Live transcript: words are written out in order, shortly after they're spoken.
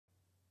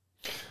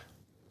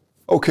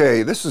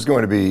Okay, this is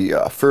going to be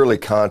fairly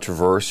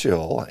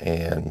controversial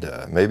and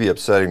maybe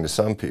upsetting to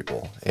some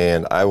people.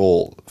 And I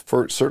will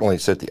certainly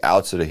set the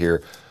outset of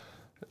here.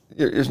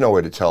 There's no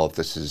way to tell if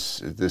this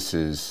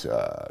is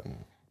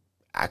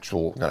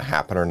actual going to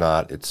happen or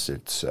not.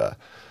 It's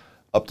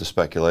up to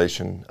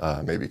speculation.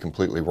 Maybe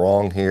completely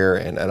wrong here,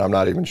 and I'm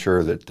not even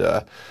sure that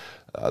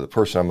the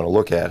person I'm going to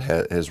look at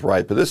is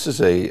right. But this is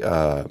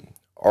a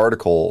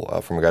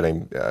article from a guy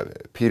named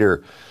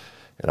Peter.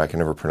 And I can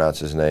never pronounce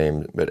his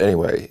name, but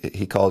anyway,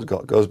 he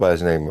goes by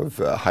his name of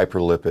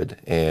Hyperlipid,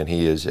 and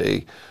he is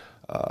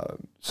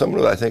someone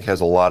who I think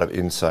has a lot of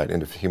insight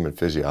into human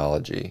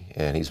physiology,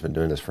 and he's been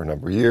doing this for a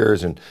number of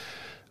years, and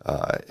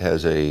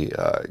has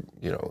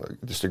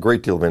just a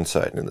great deal of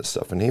insight into this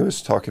stuff. And he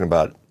was talking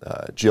about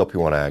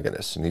GLP-1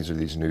 agonists, and these are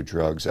these new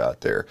drugs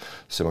out there,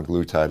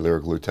 semaglutide,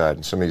 liraglutide,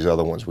 and some of these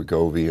other ones,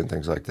 Wegovy and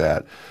things like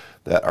that,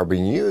 that are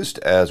being used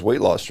as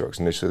weight loss drugs.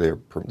 Initially,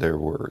 they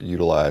were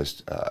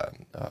utilized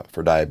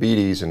for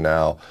diabetes, and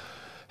now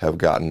have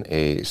gotten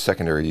a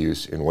secondary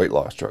use in weight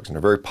loss drugs. And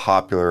they're very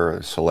popular,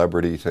 a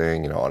celebrity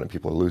thing, and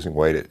people are losing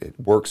weight. It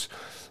works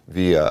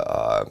via,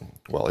 a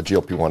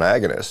GLP-1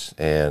 agonist,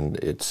 and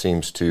it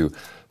seems to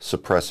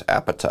suppress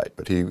appetite.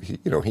 But he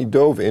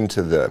dove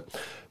into the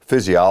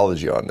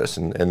physiology on this,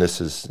 and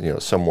this is,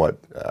 somewhat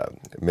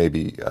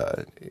maybe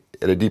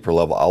at a deeper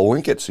level. I'll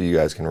link it so you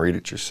guys can read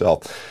it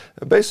yourself.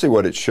 Basically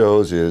what it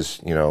shows is,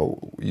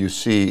 you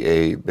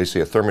see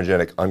basically a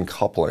thermogenic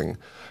uncoupling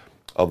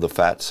of the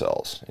fat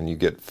cells, and you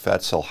get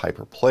fat cell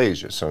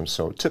hyperplasia.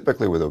 So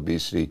typically with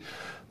obesity,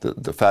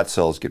 the fat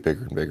cells get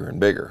bigger and bigger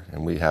and bigger,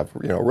 and we have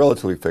a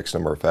relatively fixed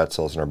number of fat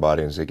cells in our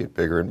body, and as they get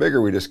bigger and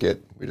bigger, we just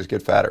get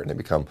fatter, and they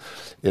become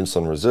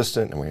insulin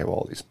resistant, and we have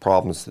all these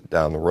problems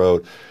down the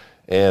road.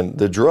 And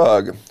the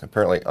drug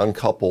apparently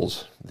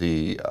uncouples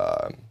the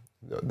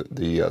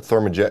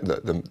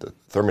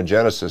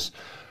thermogenesis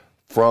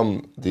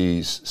from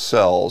these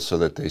cells so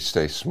that they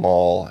stay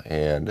small,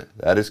 and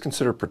that is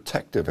considered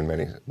protective in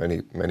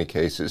many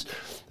cases.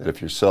 That if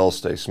your cells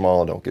stay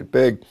small and don't get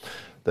big,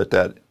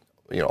 that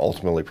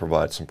ultimately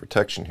provides some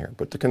protection here.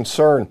 But the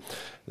concern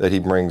that he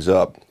brings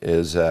up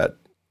is that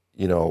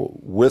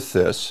with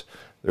this,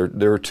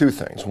 there were two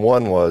things.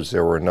 One was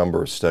there were a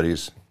number of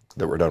studies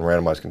that were done,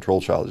 randomized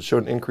controlled trials, that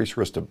showed an increased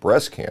risk of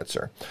breast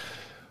cancer.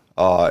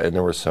 And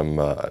there were some,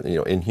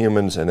 in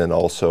humans, and then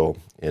also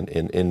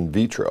in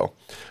vitro,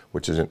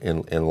 which is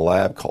in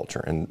lab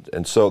culture.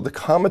 And so the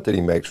comment that he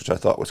makes, which I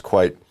thought was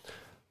quite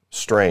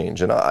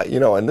strange, and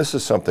and this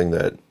is something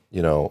that,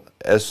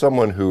 as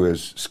someone who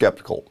is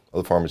skeptical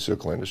of the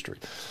pharmaceutical industry,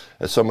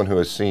 as someone who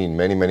has seen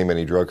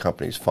many drug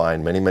companies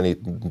find many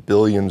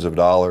billions of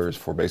dollars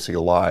for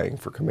basically lying,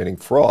 for committing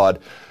fraud.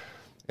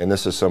 And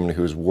this is someone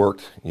who's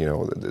worked,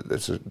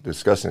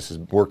 discussing this, has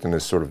worked in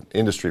this sort of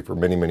industry for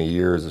many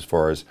years as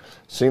far as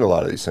seeing a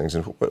lot of these things.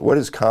 And what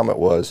his comment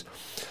was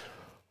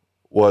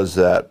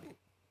that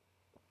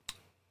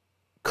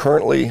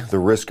currently the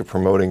risk of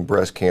promoting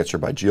breast cancer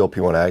by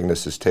GLP-1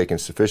 agonists is taken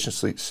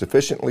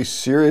sufficiently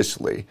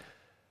seriously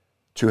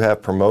to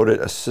have promoted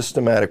a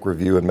systematic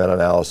review and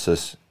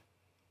meta-analysis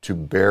to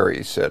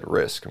bury said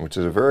risk, which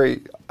is a very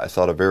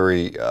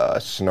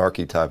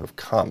snarky type of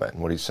comment.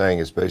 And what he's saying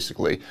is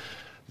basically,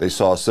 they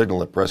saw a signal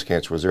that breast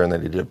cancer was there, and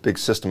then they did a big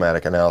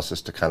systematic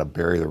analysis to kind of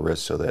bury the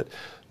risk so that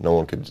no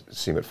one could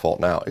seem at fault.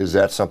 Now, is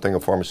that something a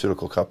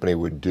pharmaceutical company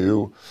would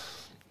do?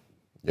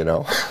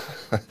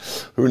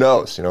 Who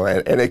knows?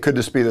 And it could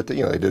just be that they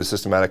did a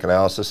systematic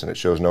analysis and it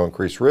shows no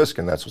increased risk,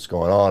 and that's what's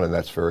going on, and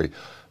that's very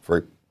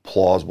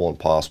plausible and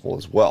possible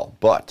as well.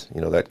 But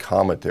that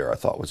comment there I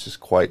thought was just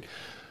quite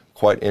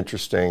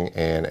interesting,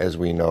 and as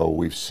we know,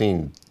 we've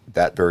seen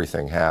that very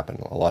thing happen.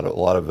 A lot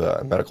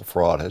of medical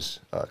fraud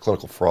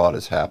clinical fraud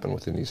has happened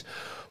within these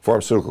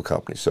pharmaceutical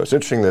companies. So it's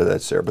interesting that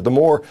that's there. But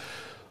one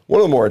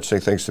of the more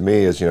interesting things to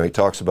me is, he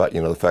talks about,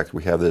 the fact that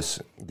we have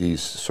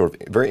these sort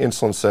of very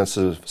insulin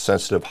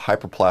sensitive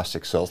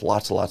hyperplastic cells,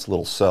 lots of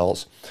little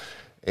cells.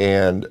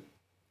 And,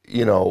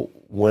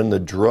 when the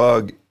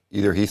drug,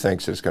 either he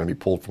thinks it's going to be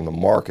pulled from the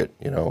market,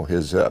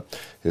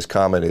 his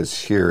comment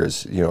is,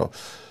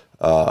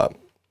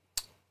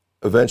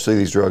 eventually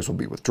these drugs will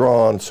be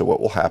withdrawn, so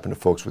what will happen to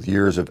folks with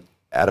years of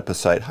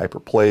adipocyte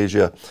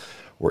hyperplasia,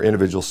 where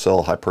individual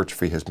cell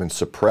hypertrophy has been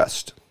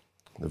suppressed?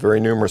 The very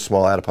numerous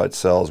small adipocyte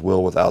cells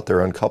will, without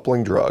their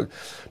uncoupling drug,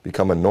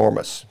 become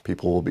enormous.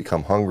 People will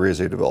become hungry as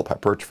they develop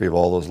hypertrophy of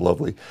all those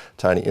lovely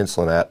tiny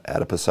insulin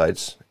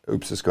adipocytes.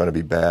 Oops, it's going to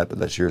be bad, but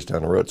that's years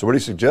down the road. So what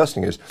he's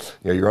suggesting is,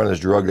 you're on this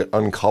drug that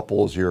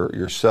uncouples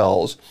your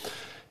cells,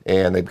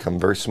 and they become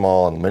very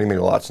small, and many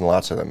lots and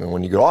lots of them. And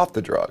when you get off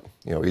the drug,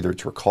 either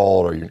it's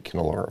recalled, or you can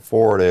no longer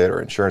afford it, or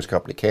insurance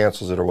company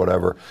cancels it, or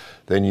whatever,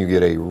 then you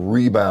get a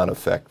rebound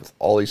effect with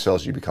all these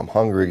cells. You become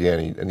hungry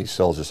again, and these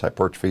cells just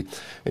hypertrophy,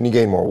 and you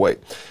gain more weight.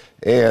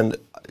 And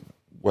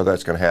whether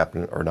that's going to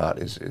happen or not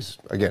is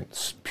again,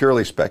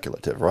 purely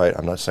speculative, right?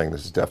 I'm not saying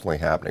this is definitely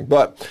happening,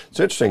 but it's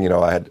interesting.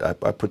 I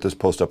put this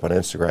post up on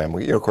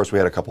Instagram. Of course, we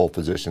had a couple of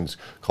physicians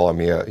calling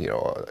me,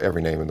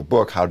 every name in the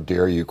book. How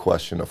dare you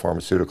question a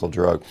pharmaceutical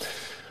drug?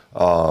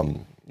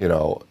 you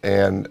know.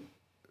 And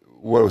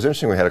what was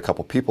interesting, we had a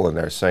couple people in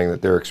there saying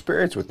that their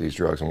experience with these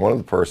drugs, and one of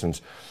the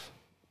persons,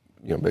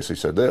 you know, basically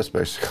said this,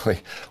 basically,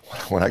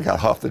 when I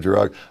got off the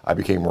drug, I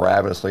became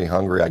ravenously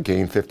hungry. I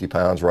gained 50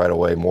 pounds right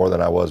away, more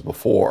than I was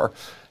before,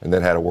 and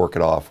then had to work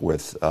it off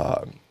with,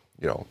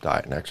 you know,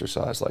 diet and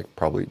exercise, like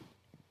probably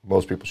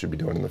most people should be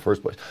doing in the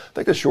first place. I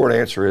think the short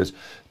answer is,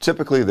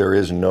 typically there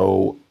is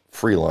no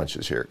free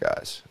lunches here,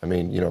 guys. I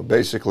mean, you know,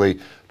 basically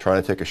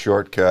trying to take a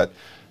shortcut,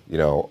 you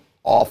know,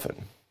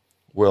 often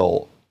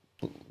will,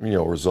 you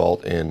know,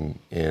 result in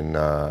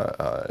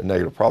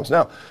negative problems.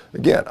 Now,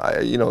 again,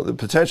 you know, the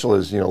potential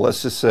is, you know,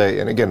 let's just say,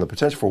 and again, the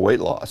potential for weight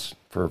loss,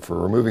 for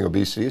removing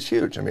obesity is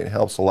huge. I mean, it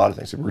helps a lot of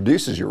things. It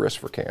reduces your risk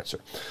for cancer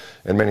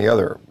and many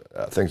other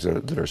things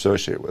that are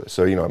associated with it.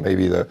 So, you know,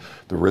 maybe the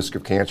risk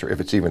of cancer, if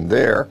it's even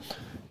there,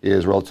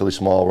 is relatively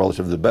small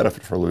relative to the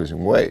benefit for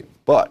losing weight.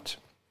 But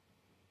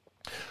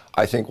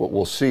I think what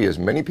we'll see is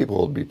many people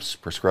will be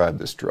prescribed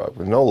this drug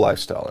with no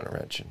lifestyle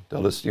intervention.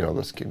 They'll just, you know,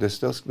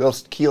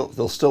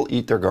 they'll still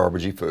eat their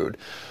garbagey food.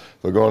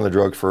 They'll go on the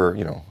drug for,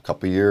 you know, a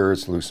couple of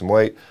years, lose some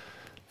weight.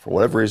 For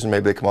whatever reason,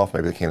 maybe they come off,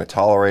 maybe they can't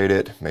tolerate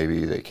it,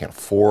 maybe they can't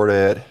afford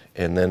it,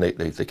 and then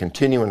they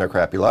continue in their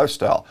crappy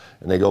lifestyle,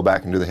 and they go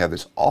back and they have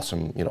this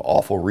awesome, you know,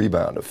 awful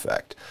rebound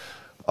effect.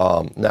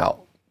 Now,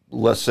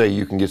 let's say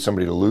you can get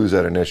somebody to lose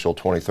that initial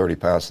 20, 30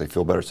 pounds, so they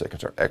feel better, so they can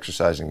start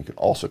exercising. You can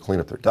also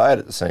clean up their diet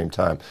at the same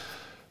time.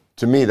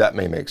 To me, that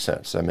may make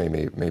sense. That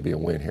may be a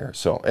win here.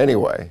 So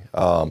anyway,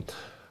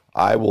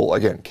 I will,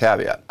 again,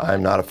 caveat,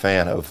 I'm not a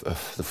fan of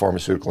the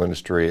pharmaceutical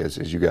industry,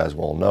 as you guys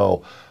well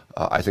know.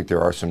 I think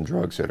there are some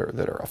drugs that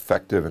are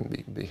effective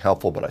and be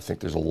helpful, but I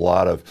think there's a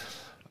lot of,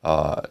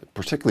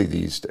 particularly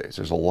these days,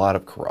 there's a lot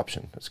of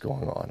corruption that's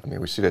going on. I mean,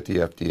 we see it at the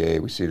FDA,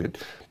 we see it at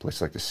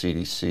places like the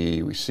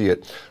CDC, we see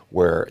it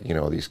where, you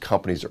know, these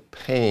companies are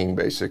paying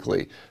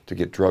basically to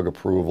get drug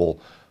approval,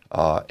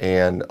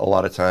 and a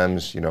lot of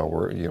times, you know,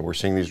 we're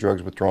seeing these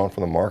drugs withdrawn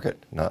from the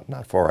market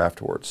not far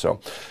afterwards. So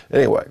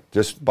anyway,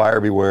 just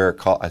buyer beware.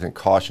 I think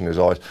caution is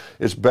always,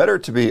 it's better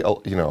to be,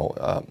 you know,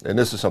 and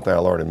this is something I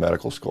learned in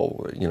medical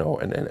school, you know,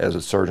 and as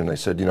a surgeon, they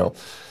said, you know,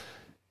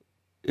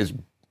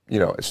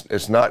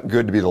 it's not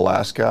good to be the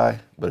last guy,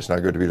 but it's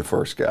not good to be the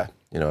first guy.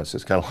 You know, it's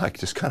just kind of like,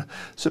 just kind of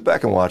sit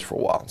back and watch for a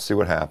while and see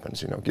what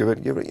happens. You know, give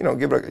it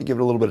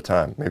a little bit of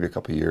time, maybe a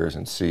couple of years,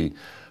 and see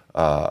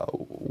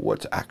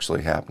what's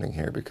actually happening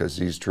here. Because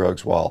these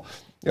drugs, while,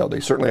 you know, they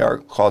certainly are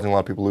causing a lot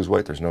of people to lose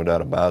weight, there's no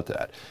doubt about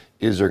that.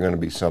 Is there going to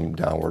be some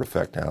downward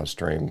effect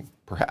downstream?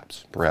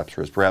 Perhaps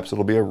there is. Perhaps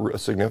it'll be a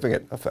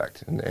significant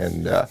effect,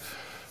 and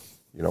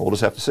you know, we'll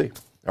just have to see.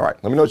 All right,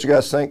 let me know what you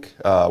guys think.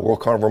 World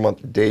Carnivore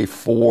Month Day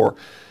 4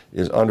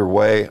 is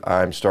underway.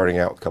 I'm starting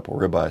out with a couple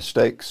of ribeye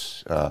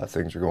steaks.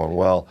 Things are going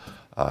well.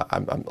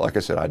 I'm like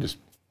I said, I just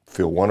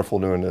feel wonderful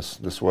doing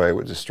this way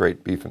with just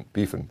straight beef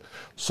and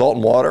salt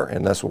and water,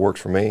 and that's what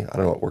works for me. I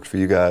don't know what works for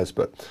you guys,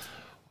 but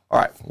all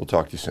right, we'll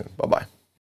talk to you soon. Bye-bye.